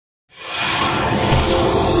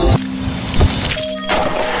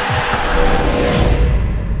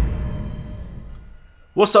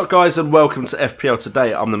What's up guys, and welcome to FPL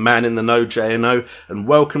Today. I'm the man in the know, JNO, and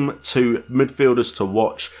welcome to Midfielders to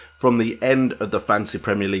Watch from the end of the Fantasy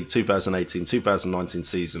Premier League 2018-2019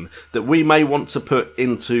 season that we may want to put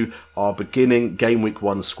into our beginning Game Week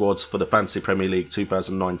 1 squads for the Fantasy Premier League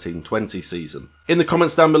 2019-20 season. In the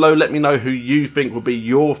comments down below, let me know who you think will be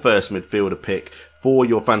your first midfielder pick for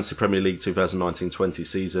your Fantasy Premier League 2019-20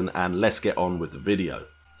 season, and let's get on with the video.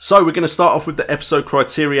 So we're going to start off with the episode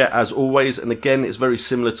criteria as always, and again it's very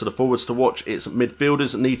similar to the forwards to watch. It's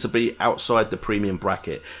midfielders need to be outside the premium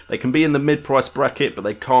bracket. They can be in the mid-price bracket, but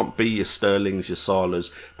they can't be your Sterlings, your Salas,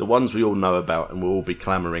 the ones we all know about and we'll all be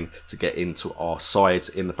clamouring to get into our sides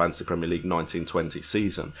in the Fantasy Premier League 1920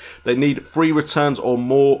 season. They need 3 returns or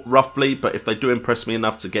more roughly, but if they do impress me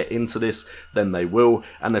enough to get into this, then they will.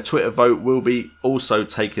 And the Twitter vote will be also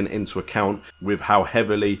taken into account with how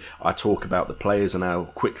heavily I talk about the players and how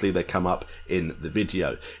quickly they come up in the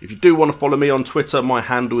video. If you do want to follow me on Twitter, my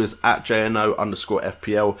handle is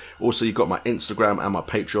 @JNO_FPL. Also, you've got my Instagram and my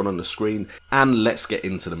Patreon on the screen. And let's get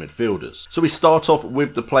into the midfielders. So we start off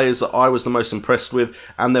with the players that I was the most impressed with,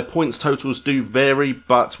 and their points totals do vary,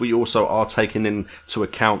 but we also are taking into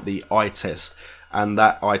account the eye test. And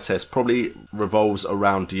that eye test probably revolves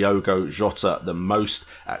around Diogo Jota the most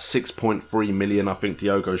at 6.3 million. I think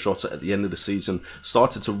Diogo Jota at the end of the season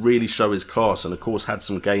started to really show his class, and of course had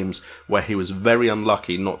some games where he was very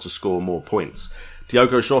unlucky not to score more points.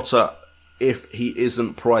 Diogo Jota, if he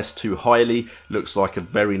isn't priced too highly, looks like a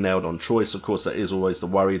very nailed on choice. Of course, there is always the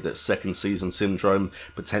worry that second season syndrome,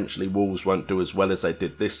 potentially Wolves won't do as well as they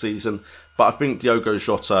did this season. But I think Diogo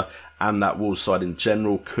Jota and that Wolves side in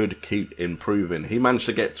general could keep improving. He managed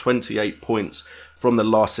to get 28 points from the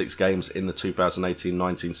last 6 games in the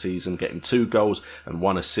 2018-19 season, getting 2 goals and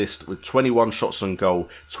 1 assist with 21 shots on goal,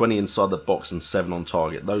 20 inside the box and 7 on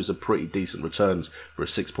target. Those are pretty decent returns for a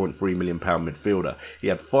 £6.3 million midfielder. He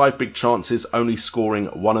had 5 big chances, only scoring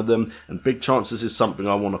 1 of them, and big chances is something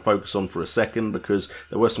I want to focus on for a second, because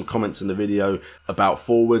there were some comments in the video about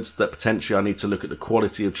forwards that potentially I need to look at the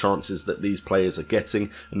quality of chances that these players are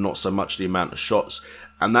getting and not so much the amount of shots.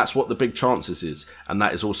 And that's what the big chances is, and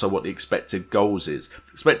that is also what the expected goals is.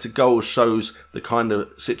 Expected goals shows the kind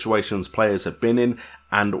of situations players have been in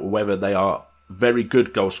and whether they are very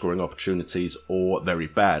good goal scoring opportunities or very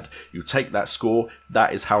bad. You take that score,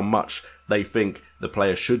 that is how much they think the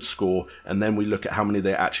player should score, and then we look at how many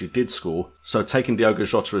they actually did score. So taking Diogo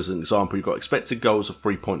Jota as an example, you've got expected goals of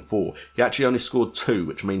 3.4. He actually only scored 2,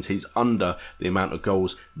 which means he's under the amount of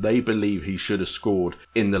goals they believe he should have scored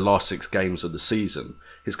in the last 6 games of the season.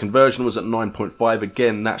 His conversion was at 9.5.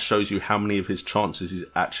 Again, that shows you how many of his chances he's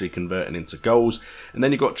actually converting into goals. And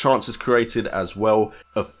then you've got chances created as well,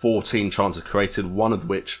 of 14 chances created, 1 of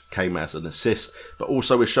which came as an assist. But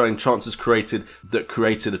also we're showing chances created that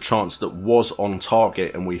created a chance that was on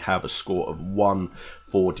target, and we have a score of 1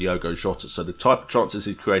 for Diogo Jota. So the type of chances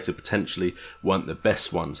he created potentially weren't the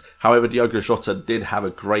best ones. However, Diogo Jota did have a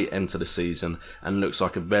great end to the season and looks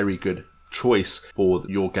like a very good choice for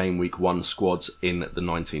your Game Week 1 squads in the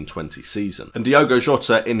 1920 season. And Diogo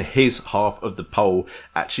Jota in his half of the poll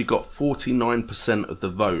actually got 49% of the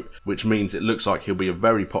vote, which means it looks like he'll be a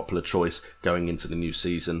very popular choice going into the new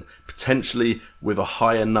season, potentially with a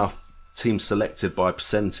high enough team selected by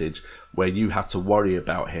percentage where you have to worry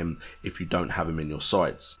about him if you don't have him in your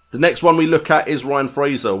sides. The next one we look at is Ryan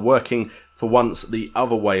Fraser, working for once the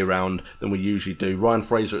other way around than we usually do. Ryan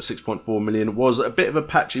Fraser at 6.4 million was a bit of a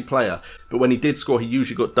patchy player, but when he did score, he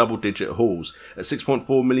usually got double-digit hauls. At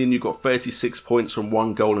 6.4 million, you got 36 points from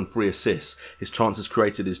 1 goal and 3 assists. His chances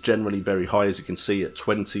created is generally very high, as you can see, at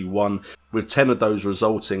 21, with 10 of those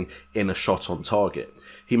resulting in a shot on target.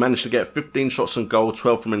 He managed to get 15 shots on goal,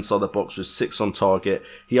 12 from inside the box with 6 on target.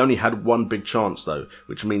 He only had 1 big chance though,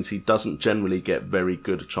 which means he doesn't generally get very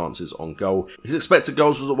good chances on goal. His expected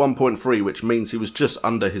goals was at 1.3, which means he was just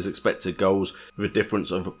under his expected goals with a difference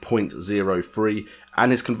of 0.03.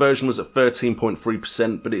 And his conversion was at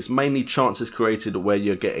 13.3%, but it's mainly chances created where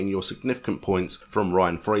you're getting your significant points from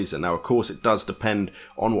Ryan Fraser. Now, of course, it does depend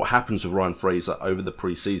on what happens with Ryan Fraser over the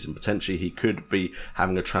pre-season. Potentially, he could be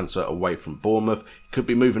having a transfer away from Bournemouth. He could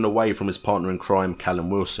be moving away from his partner in crime, Callum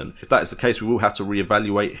Wilson. If that is the case, we will have to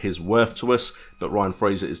reevaluate his worth to us, but Ryan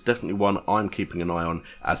Fraser is definitely one I'm keeping an eye on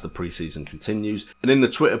as the pre-season continues. And in the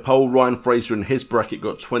Twitter poll, Ryan Fraser in his bracket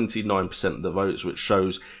got 29% of the votes, which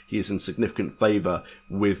shows he is in significant favour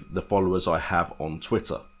with the followers I have on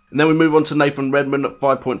Twitter. And then we move on to Nathan Redmond at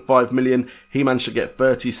 5.5 million. He managed to get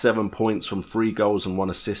 37 points from 3 goals and 1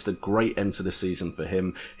 assist. A great end to the season for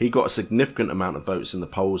him. He got a significant amount of votes in the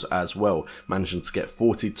polls as well, managing to get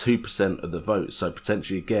 42% of the votes. So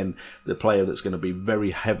potentially again, the player that's going to be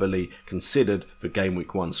very heavily considered for game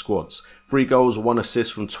week 1 squads. 3 goals, 1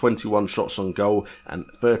 assist from 21 shots on goal and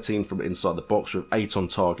 13 from inside the box with 8 on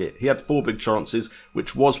target. He had 4 big chances,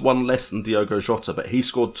 which was 1 less than Diogo Jota, but he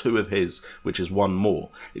scored 2 of his, which is 1 more.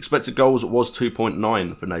 Expected goals was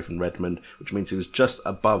 2.9 for Nathan Redmond, which means he was just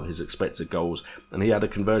above his expected goals, and he had a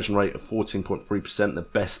conversion rate of 14.3%, the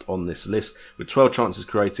best on this list, with 12 chances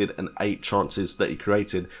created and 8 chances that he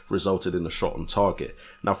created resulted in a shot on target.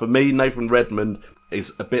 Now for me, Nathan Redmond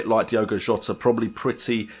is a bit like Diogo Jota, probably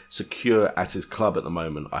pretty secure at his club at the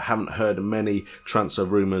moment. I haven't heard many transfer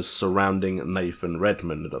rumours surrounding Nathan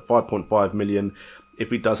Redmond. At 5.5 million, if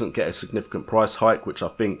he doesn't get a significant price hike, which I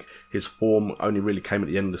think his form only really came at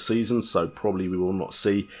the end of the season, so probably we will not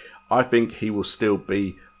see, I think he will still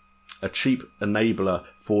be a cheap enabler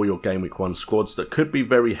for your game week 1 squads that could be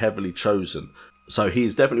very heavily chosen. So he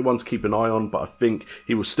is definitely one to keep an eye on, but I think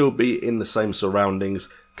he will still be in the same surroundings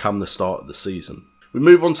come the start of the season. We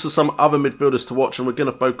move on to some other midfielders to watch, and we're going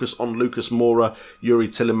to focus on Lucas Moura, Youri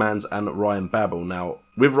Tielemans and Ryan Babel. Now,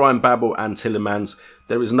 with Ryan Babel and Tielemans,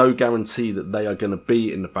 there is no guarantee that they are going to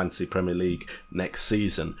be in the Fantasy Premier League next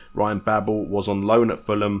season. Ryan Babel was on loan at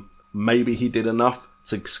Fulham. Maybe he did enough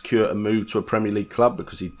to secure a move to a Premier League club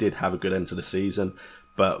because he did have a good end to the season,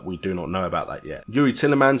 but we do not know about that yet. Youri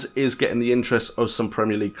Tielemans is getting the interest of some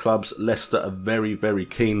Premier League clubs. Leicester are very, very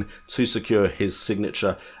keen to secure his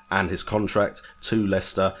signature and his contract to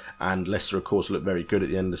Leicester, and Leicester of course look very good at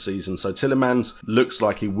the end of the season, so Tielemans looks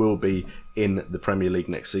like he will be in the Premier League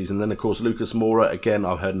next season. Then of course Lucas Moura, again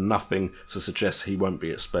I've heard nothing to suggest he won't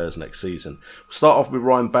be at Spurs next season. We'll start off with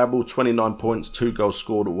Ryan Babel, 29 points, 2 goals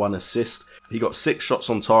scored, 1 assist. He got 6 shots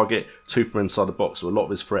on target, 2 from inside the box, so a lot of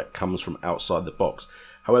his threat comes from outside the box.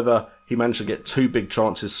 However, he managed to get 2 big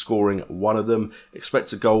chances, scoring 1 of them.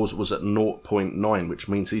 Expected goals was at 0.9, which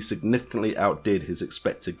means he significantly outdid his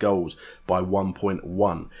expected goals by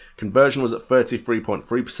 1.1. Conversion was at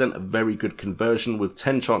 33.3%, a very good conversion, with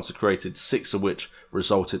 10 chances created, 6 of which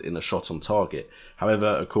resulted in a shot on target. However,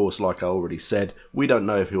 of course, like I already said, we don't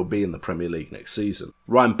know if he'll be in the Premier League next season.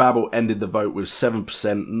 Ryan Babel ended the vote with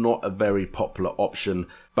 7%, not a very popular option,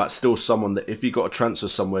 but still someone that if you got a transfer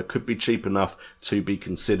somewhere could be cheap enough to be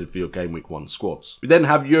considered for your game week 1 squads. We then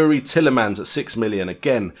have Youri Tielemans at 6 million.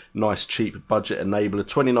 Again, nice cheap budget enabler.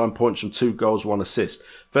 29 points from 2 goals, 1 assist.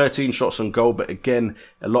 13 shots on goal, but again,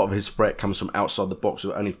 a lot of his threat comes from outside the box,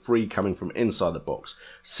 with only 3 coming from inside the box.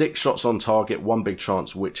 6 shots on target, 1 big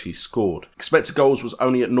chance, which he scored. Expected goals was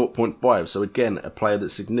only at 0.5, so again, a player that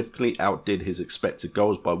significantly outdid his expected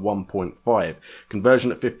goals by 1.5.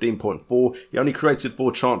 Conversion at 15.4. He only created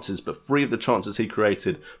 4 chances, but 3 of the chances he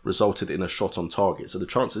created resulted in a shot on target. So the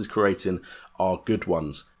chances creating are good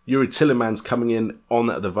ones. Youri Tielemans coming in on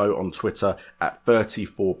the vote on Twitter at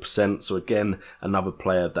 34%. So again, another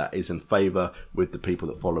player that is in favour with the people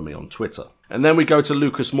that follow me on Twitter. And then we go to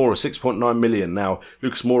Lucas Moura, 6.9 million. Now,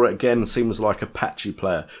 Lucas Moura again seems like a patchy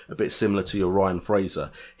player, a bit similar to your Ryan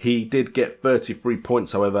Fraser. He did get 33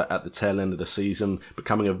 points, however, at the tail end of the season,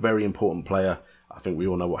 becoming a very important player. I think we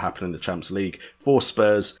all know what happened in the Champions League for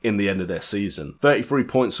Spurs in the end of their season. 33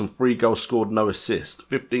 points from 3 goals scored, no assist.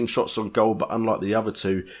 15 shots on goal, but unlike the other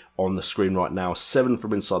 2 on the screen right now, 7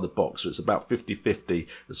 from inside the box. So it's about 50-50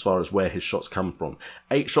 as far as where his shots come from.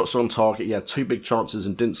 8 shots on target. He had 2 big chances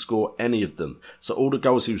and didn't score any of them. So all the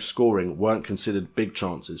goals he was scoring weren't considered big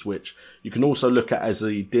chances, which you can also look at as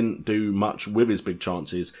he didn't do much with his big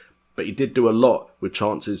chances, but he did do a lot with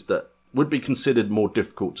chances that would be considered more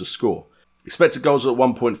difficult to score. Expected goals at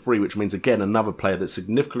 1.3, which means again another player that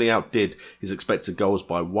significantly outdid his expected goals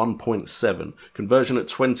by 1.7. Conversion at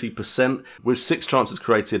 20%, with 6 chances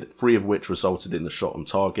created, 3 of which resulted in a shot on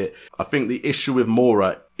target. I think the issue with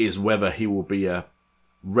Moura is whether he will be a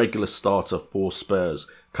regular starter for Spurs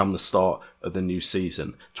come the start of the new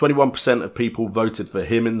season. 21% of people voted for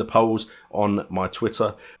him in the polls on my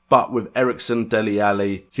Twitter, but with Eriksen, Dele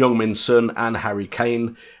Alli, Heung-min Son and Harry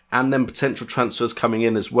Kane, and then potential transfers coming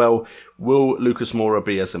in as well, will Lucas Moura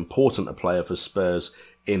be as important a player for Spurs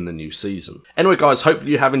in the new season? Anyway guys,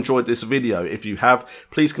 hopefully you have enjoyed this video. If you have,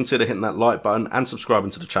 please consider hitting that like button and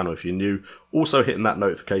subscribing to the channel if you're new. Also hitting that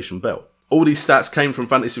notification bell. All these stats came from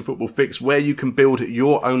Fantasy Football Fix, where you can build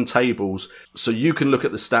your own tables so you can look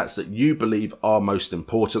at the stats that you believe are most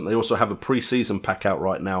important. They also have a pre-season pack out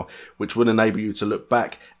right now, which will enable you to look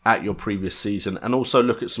back at your previous season and also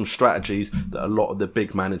look at some strategies that a lot of the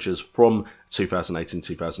big managers from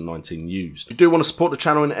 2018-2019 used. If you do want to support the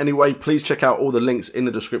channel in any way, please check out all the links in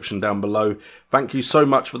the description down below. Thank you so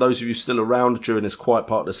much for those of you still around during this quiet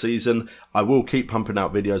part of the season. I will keep pumping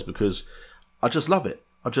out videos because I just love it.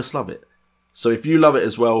 I just love it. So if you love it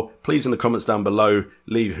as well, please in the comments down below,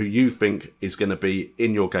 leave who you think is going to be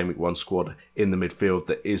in your Game Week 1 squad in the midfield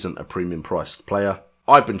that isn't a premium priced player.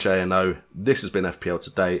 I've been JNO, this has been FPL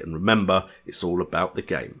Today, and remember, it's all about the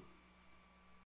game.